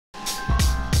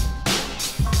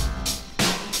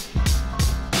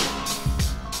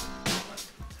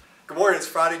morning. It's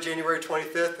Friday, January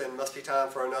 25th, and must be time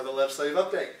for another legislative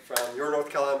update from your North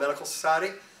Carolina Medical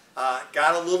Society.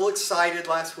 Got a little excited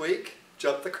last week,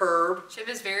 jumped the curb. Chip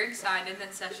is very excited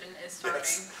that session is starting.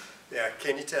 Yes. Yeah,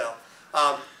 can you tell?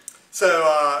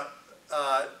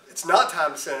 It's not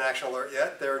time to send an action alert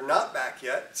yet. They're not back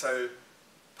yet, so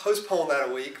postpone that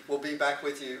a week. We'll be back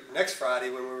with you next Friday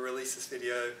when we release this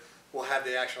video. We'll have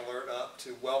the action alert up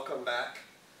to welcome back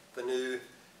the new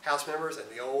House members and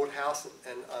the old House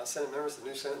and Senate members, the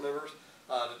new Senate members,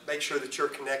 to make sure that you're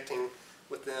connecting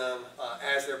with them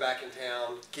as they're back in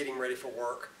town, getting ready for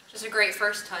work. Just a great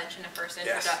first touch and a first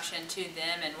introduction to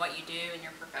them and what you do in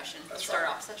your profession to start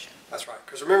off session. That's right.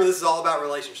 Because remember, this is all about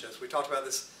relationships. We talked about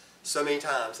this so many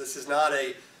times. This is not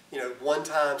a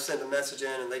one-time send a message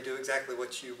in and they do exactly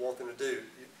what you want them to do.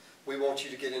 We want you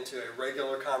to get into a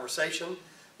regular conversation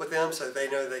with them so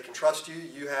they know they can trust you.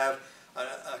 You have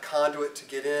a conduit to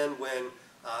get in when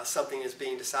something is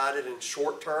being decided in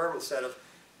short term instead of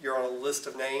you're on a list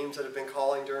of names that have been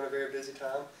calling during a very busy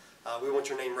time. We want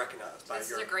your name recognized.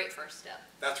 This is a great first step.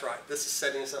 That's right. This is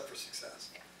setting us up for success.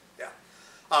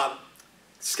 Yeah.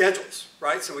 Schedules,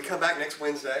 right? So we come back next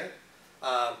Wednesday.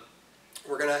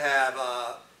 We're going to have,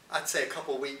 I'd say, a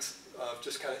couple of weeks of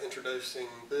just kind of introducing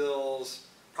bills,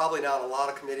 probably not a lot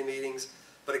of committee meetings,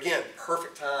 but again,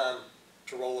 perfect time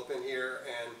to roll up in here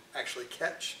and actually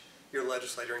catch your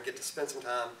legislator and get to spend some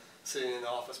time sitting in the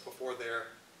office before they're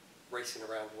racing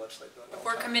around the legislative building.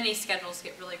 Before committee schedules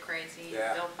get really crazy,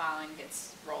 bill filing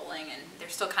gets rolling, and they're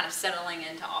still kind of settling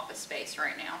into office space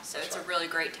right now. So it's a really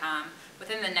great time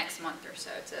within the next month or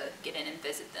so to get in and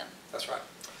visit them. That's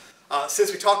right.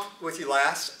 Since we talked with you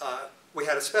last, we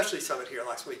had a specialty summit here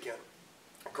last weekend.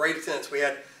 Great attendance. We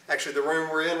had actually the room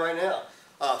we're in right now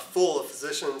full of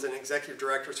physicians and executive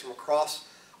directors from across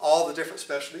all the different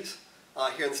specialties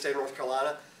here in the state of North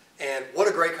Carolina. And what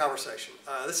a great conversation.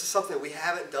 This is something we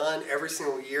haven't done every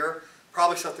single year,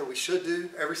 probably something we should do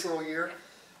every single year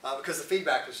because the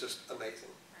feedback was just amazing.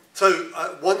 So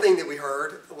one thing that we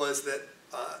heard was that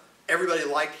everybody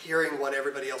liked hearing what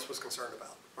everybody else was concerned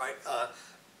about, right?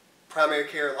 Primary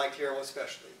care liked hearing what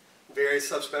specialty.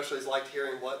 Various subspecialties liked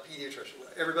hearing what pediatrician.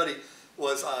 Everybody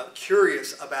was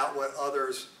curious about what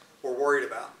others were worried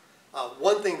about.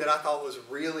 One thing that I thought was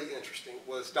really interesting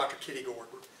was Dr. Kitty Gordon.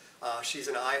 She's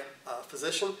an eye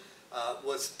physician,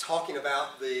 was talking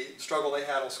about the struggle they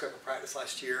had on scope of practice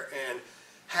last year and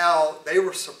how they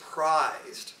were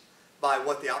surprised by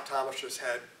what the optometrists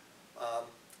had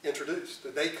introduced.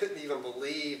 That they couldn't even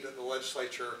believe that the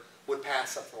legislature would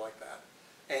pass something like that.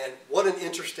 And what an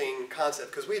interesting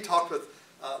concept, because we talked with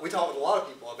a lot of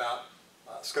people about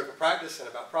scope of practice and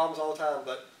about problems all the time,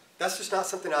 but that's just not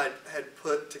something I had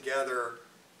put together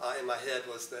in my head,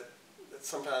 was that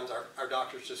sometimes our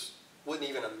doctors just wouldn't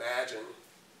even imagine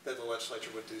that the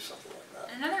legislature would do something like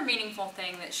that. Another meaningful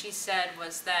thing that she said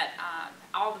was that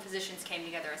all the physicians came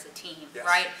together as a team,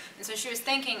 right? And so she was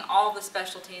thanking all the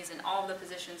specialties and all the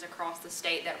physicians across the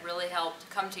state that really helped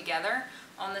come together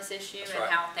on this issue, and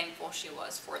how thankful she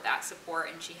was for that support,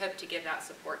 and she hoped to give that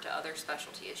support to other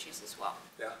specialty issues as well.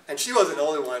 Yeah, and she wasn't the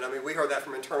only one. I mean, we heard that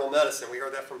from internal medicine, we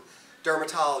heard that from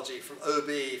dermatology, from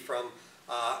OB, from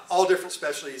all different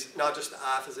specialties, not just the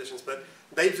eye physicians, but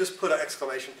they've just put an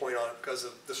exclamation point on it because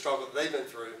of the struggle that they've been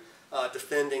through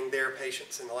defending their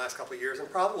patients in the last couple of years, and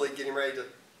probably getting ready to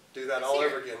do that all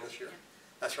over again this year. Yeah.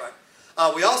 That's right.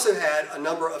 We also had a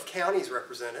number of counties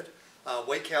represented.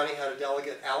 Wake County had a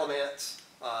delegate, Alamance,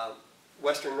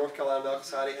 Western North Carolina Medical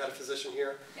Society had a physician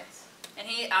here. Yes. And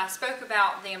he spoke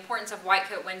about the importance of White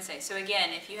Coat Wednesday. So again,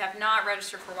 if you have not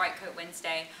registered for White Coat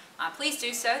Wednesday, please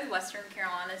do so. The Western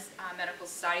Carolina Medical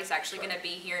Society is actually going to be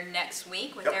here next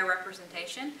week with their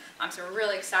representation. So we're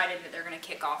really excited that they're going to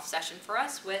kick off session for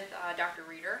us with Dr.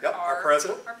 Reeder, our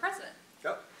president.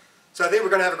 Yep. So I think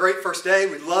we're going to have a great first day.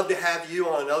 We'd love to have you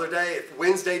on another day. If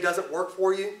Wednesday doesn't work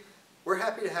for you, we're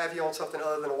happy to have you on something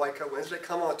other than a White Coat Wednesday.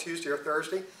 Come on Tuesday or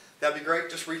Thursday. That'd be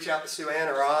great. Just reach out to Sue Ann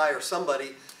or I or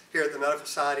somebody here at the Medical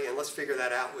Society, and let's figure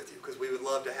that out with you, because we would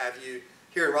love to have you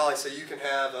here in Raleigh so you can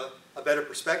have a better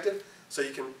perspective, so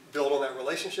you can build on that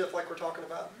relationship like we're talking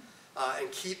about,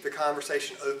 and keep the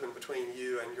conversation open between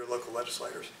you and your local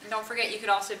legislators. And don't forget, you could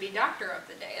also be Doctor of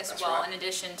the Day as well, in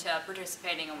addition to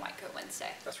participating in White Coat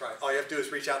Wednesday. That's right. All you have to do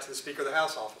is reach out to the Speaker of the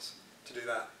House office to do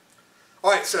that.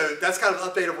 All right, so that's kind of an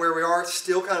update of where we are. It's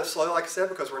still kind of slow, like I said,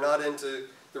 because we're not into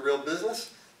the real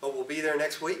business, but we'll be there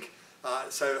next week.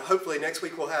 So hopefully next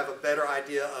week we'll have a better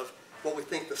idea of what we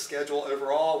think the schedule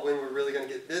overall, when we're really going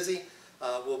to get busy.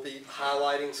 We'll be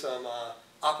highlighting some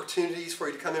opportunities for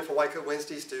you to come in for White Coat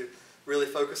Wednesdays to really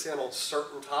focus in on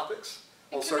certain topics,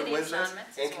 on certain Wednesdays,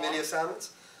 and committee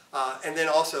assignments. And then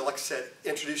also, like I said,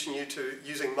 introducing you to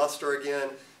using muster again,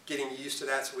 getting you used to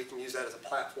that so we can use that as a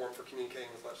platform for communicating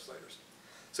with legislators.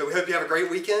 So we hope you have a great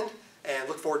weekend and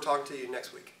look forward to talking to you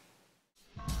next week.